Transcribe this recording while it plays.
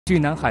据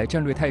南海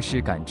战略态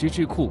势感知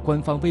智库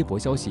官方微博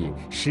消息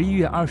，11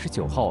月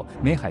29号，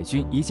美海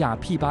军一架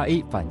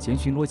P8A 反潜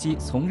巡逻机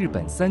从日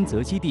本三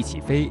泽基地起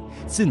飞，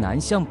自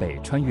南向北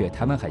穿越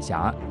台湾海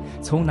峡。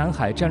从南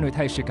海战略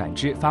态势感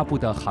知发布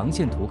的航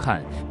线图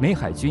看，美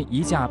海军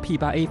一架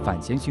P8A 反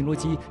潜巡逻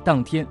机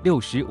当天6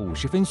时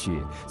50分许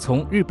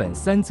从日本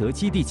三泽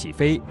基地起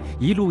飞，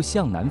一路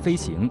向南飞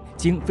行，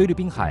经菲律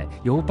宾海，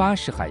由巴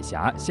士海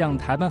峡向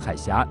台湾海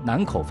峡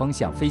南口方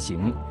向飞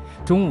行。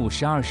中午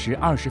12时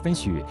20分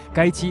许，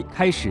该机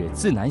开始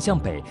自南向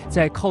北，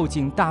在靠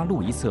近大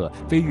陆一侧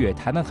飞越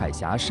台湾海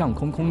峡上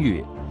空空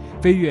域。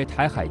飞越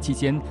台海期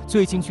间，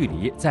最近距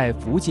离在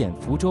福建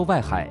福州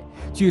外海，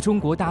距中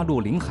国大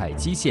陆领海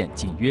基线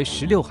仅约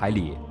16海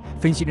里。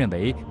分析认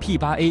为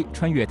 ，P8A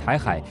穿越台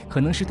海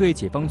可能是对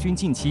解放军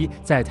近期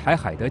在台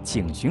海的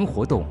警巡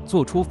活动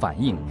做出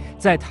反应，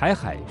在台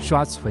海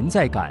刷存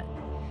在感。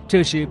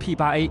这是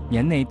P8A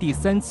年内第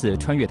3次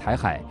穿越台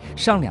海，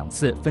上2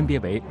次分别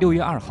为6月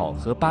2号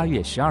和8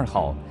月12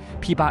号。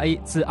P8A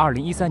自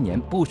2013年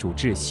部署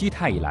至西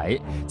太以来，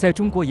在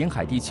中国沿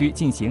海地区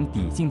进行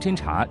抵近侦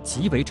察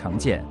极为常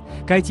见。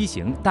该机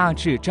型大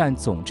致占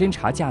总侦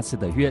察架次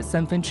的约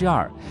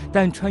2/3，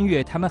但穿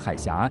越台湾海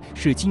峡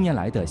是近年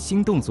来的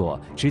新动作，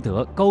值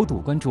得高度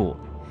关注。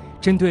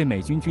针对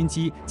美军军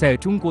机在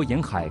中国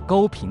沿海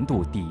高频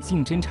度抵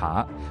近侦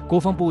察，国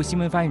防部新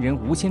闻发言人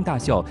吴谦大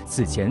校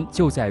此前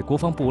就在国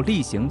防部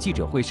例行记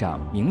者会上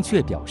明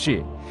确表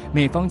示，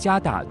美方加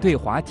大对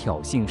华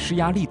挑衅施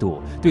压力度，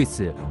对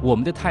此我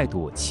们的态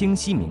度清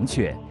晰明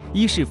确：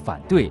一是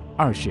反对，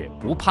二是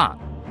不怕。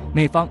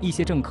美方一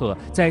些政客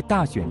在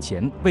大选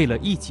前为了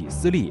一己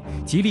私利，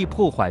极力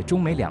破坏中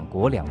美两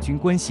国两军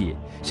关系，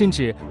甚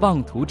至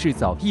妄图制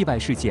造意外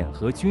事件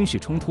和军事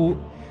冲突。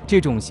这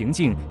种行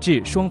径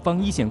置双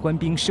方一线官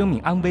兵生命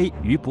安危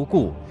于不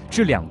顾，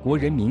置两国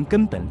人民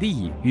根本利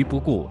益于不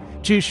顾，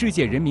置世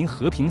界人民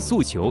和平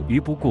诉求于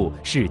不顾，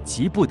是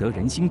极不得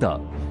人心的。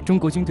中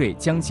国军队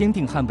将坚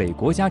定捍卫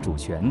国家主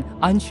权、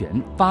安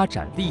全、发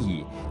展利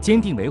益，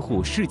坚定维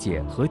护世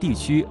界和地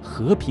区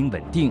和平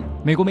稳定。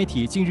美国媒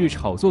体近日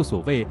炒作所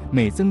谓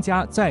美增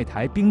加在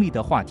台兵力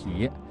的话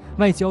题。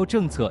外交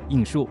政策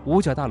引述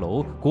五角大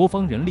楼国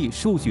防人力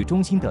数据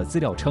中心的资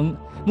料称，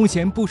目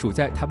前部署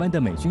在台湾的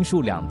美军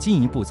数量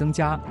进一步增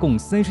加，共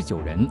39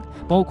人，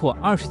包括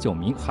29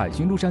名海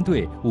军陆战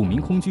队、5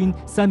名空军、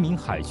3名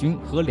海军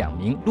和2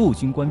名陆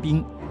军官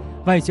兵。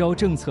外交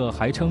政策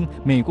还称，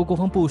美国国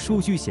防部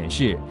数据显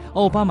示，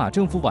奥巴马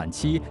政府晚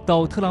期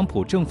到特朗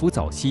普政府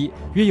早期，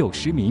约有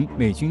10名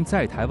美军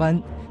在台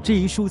湾，这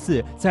一数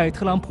字在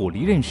特朗普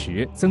离任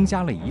时增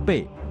加了1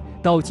倍。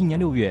到今年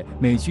6月，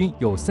美军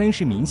有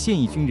30名现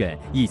役军人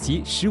以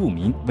及15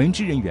名文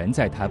职人员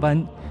在台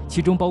湾，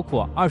其中包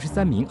括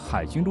23名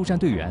海军陆战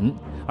队员。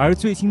而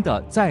最新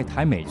的在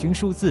台美军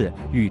数字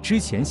与之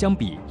前相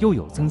比又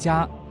有增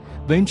加，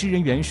文职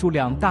人员数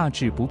量大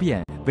致不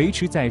变，维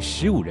持在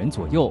15人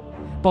左右。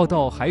报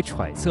道还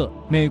揣测，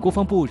美国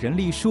防部人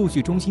力数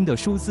据中心的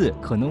数字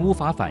可能无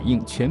法反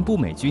映全部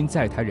美军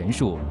在台人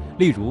数，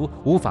例如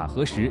无法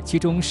核实其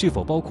中是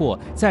否包括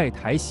在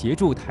台协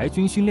助台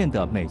军训练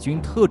的美军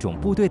特种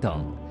部队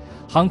等。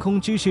航空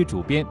知识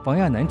主编王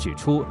亚楠指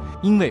出，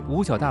因为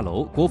五角大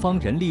楼国防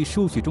人力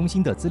数据中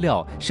心的资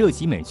料涉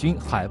及美军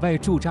海外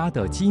驻扎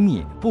的机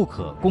密，不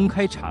可公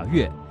开查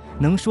阅。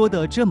能说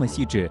得这么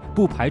细致，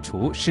不排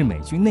除是美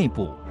军内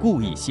部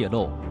故意泄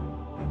露。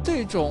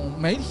这种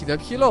媒体的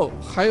披露，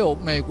还有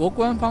美国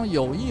官方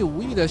有意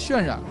无意的渲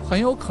染，很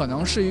有可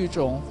能是一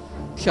种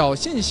挑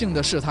衅性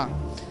的试探。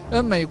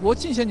美国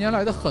近些年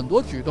来的很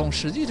多举动，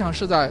实际上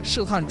是在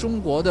试探中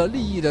国的利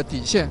益的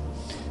底线。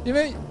因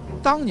为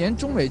当年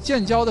中美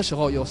建交的时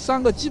候，有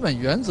3个基本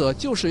原则，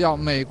就是要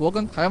美国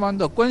跟台湾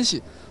的关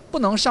系不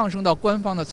能上升到官方的